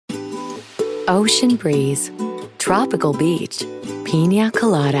Ocean breeze, tropical beach, pina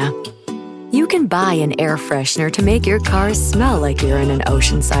colada. You can buy an air freshener to make your car smell like you're in an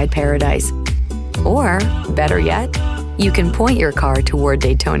oceanside paradise. Or, better yet, you can point your car toward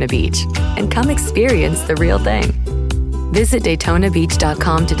Daytona Beach and come experience the real thing. Visit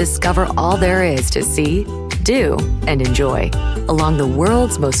DaytonaBeach.com to discover all there is to see, do, and enjoy along the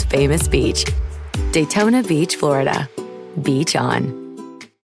world's most famous beach. Daytona Beach, Florida. Beach on.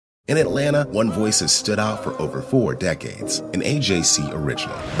 In Atlanta, one voice has stood out for over 4 decades. An AJC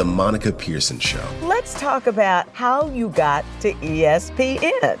original, The Monica Pearson Show. Let's talk about how you got to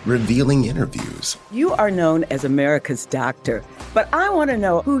ESPN. Revealing interviews. You are known as America's doctor, but I want to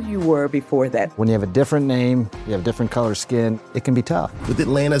know who you were before that. When you have a different name, you have different color skin, it can be tough. With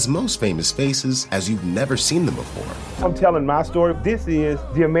Atlanta's most famous faces as you've never seen them before. I'm telling my story. This is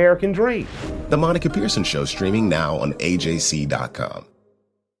the American dream. The Monica Pearson Show, streaming now on AJC.com.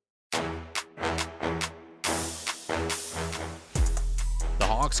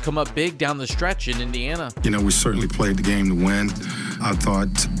 Come up big down the stretch in Indiana. We certainly played the game to win. I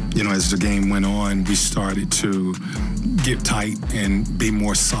thought, as the game went on, we started to get tight and be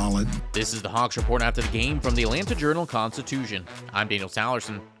more solid. This is the Hawks Report after the game from the Atlanta Journal-Constitution. I'm Daniel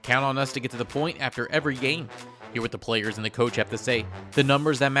Sallerson. Count on us to get to the point after every game. Hear what the players and the coach have to say, the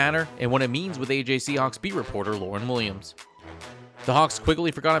numbers that matter, and what it means with AJC Hawks beat reporter Lauren Williams. The Hawks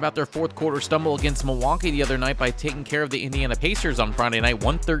quickly forgot about their fourth quarter stumble against Milwaukee the other night by taking care of the Indiana Pacers on Friday night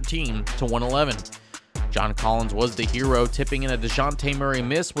 113-111. John Collins was the hero, tipping in a DeJounte Murray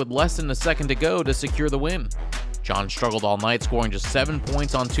miss with less than a second to go to secure the win. John struggled all night, scoring just 7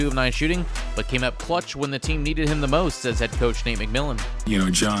 points on 2 of 9 shooting, but came up clutch when the team needed him the most, says head coach Nate McMillan.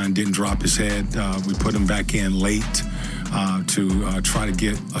 John didn't drop his head. We put him back in late to try to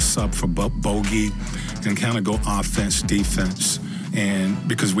get a sub for Bogey and kind of go offense, defense. And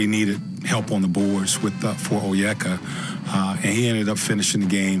because we needed help on the boards with for Onyeka, and he ended up finishing the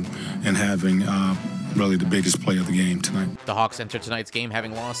game and having really the biggest play of the game tonight. The Hawks entered tonight's game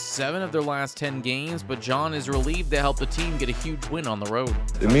having lost 7 of their last 10 games, but John is relieved to help the team get a huge win on the road.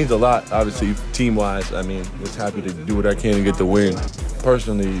 It means a lot, obviously, team-wise. Just happy to do what I can to get the win.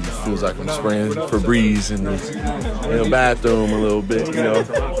 Personally, it feels like I'm spraying Febreze in the bathroom a little bit,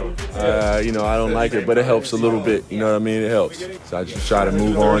 I don't like it, but it helps a little bit, It helps. So I just try to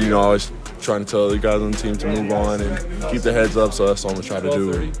move on, always trying to tell the guys on the team to move on and keep their heads up, so that's all I'm going to try to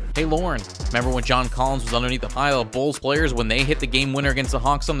do. Hey, Lauren, remember when John Collins was underneath the pile of Bulls players when they hit the game winner against the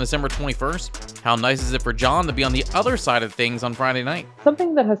Hawks on December 21st? How nice is it for John to be on the other side of things on Friday night?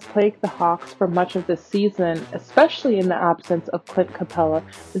 Something that has plagued the Hawks for much of this season, especially in the absence of Clint Capella,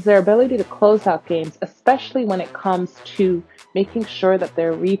 is their ability to close out games, especially when it comes to making sure that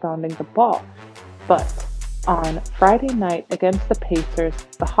they're rebounding the ball. But on Friday night against the Pacers,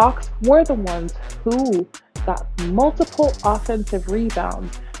 the Hawks were the ones who got multiple offensive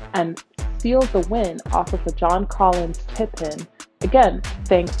rebounds and sealed the win off of a John Collins tip-in, again,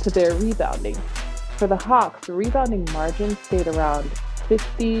 thanks to their rebounding. For the Hawks, the rebounding margin stayed around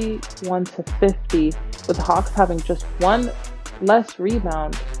 51-50, with the Hawks having just 1 less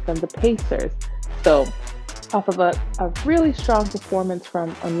rebound than the Pacers. So, off of a really strong performance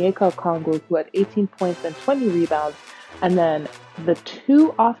from Onyeka Okongwu, who had 18 points and 20 rebounds, and then the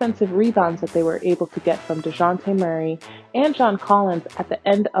 2 offensive rebounds that they were able to get from DeJounte Murray and John Collins at the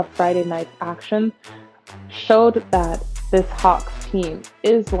end of Friday night's action showed that this Hawks team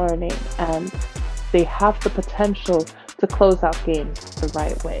is learning and they have the potential to close out games the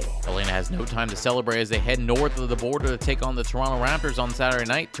right way. Atlanta has no time to celebrate as they head north of the border to take on the Toronto Raptors on Saturday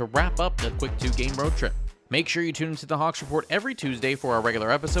night to wrap up the quick 2-game road trip. Make sure you tune into the Hawks Report every Tuesday for our regular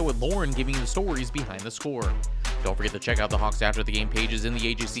episode with Lauren giving you the stories behind the score. Don't forget to check out the Hawks After the Game pages in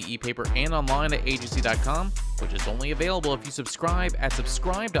the AJC e-paper and online at AJC.com, which is only available if you subscribe at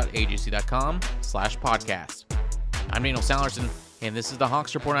subscribe.ajc.com/podcast. I'm Daniel Sallerson, and this is the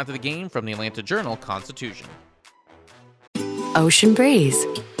Hawks Report After the Game from the Atlanta Journal-Constitution. Ocean breeze,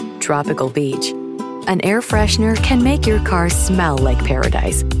 tropical beach. An air freshener can make your car smell like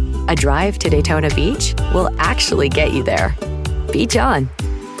paradise. A drive to Daytona Beach will actually get you there. Beach on.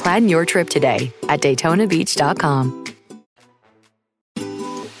 Plan your trip today at DaytonaBeach.com.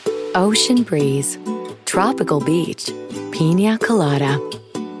 Ocean breeze, tropical beach, pina colada.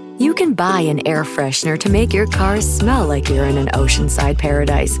 You can buy an air freshener to make your car smell like you're in an oceanside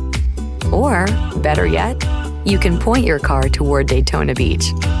paradise. Or, better yet, you can point your car toward Daytona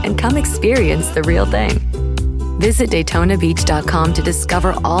Beach and come experience the real thing. Visit DaytonaBeach.com to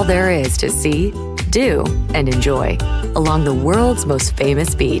discover all there is to see, do, and enjoy along the world's most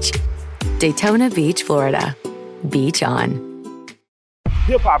famous beach. Daytona Beach, Florida. Beach on.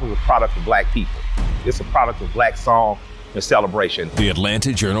 Hip-hop is a product of black people. It's a product of black song and celebration. The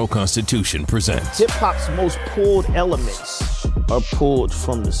Atlanta Journal-Constitution presents hip-hop's most pulled elements are pulled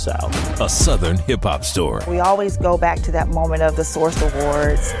from the South. A Southern hip-hop story. We always go back to that moment of the Source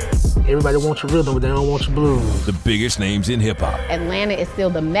Awards. Everybody wants your rhythm, but they don't want your blues. The biggest names in hip-hop. Atlanta is still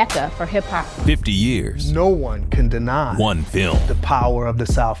the mecca for hip-hop. 50 years. No one can deny one film. The power of the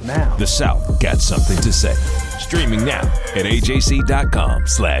South now. The South got something to say. Streaming now at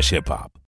ajc.com/hiphop.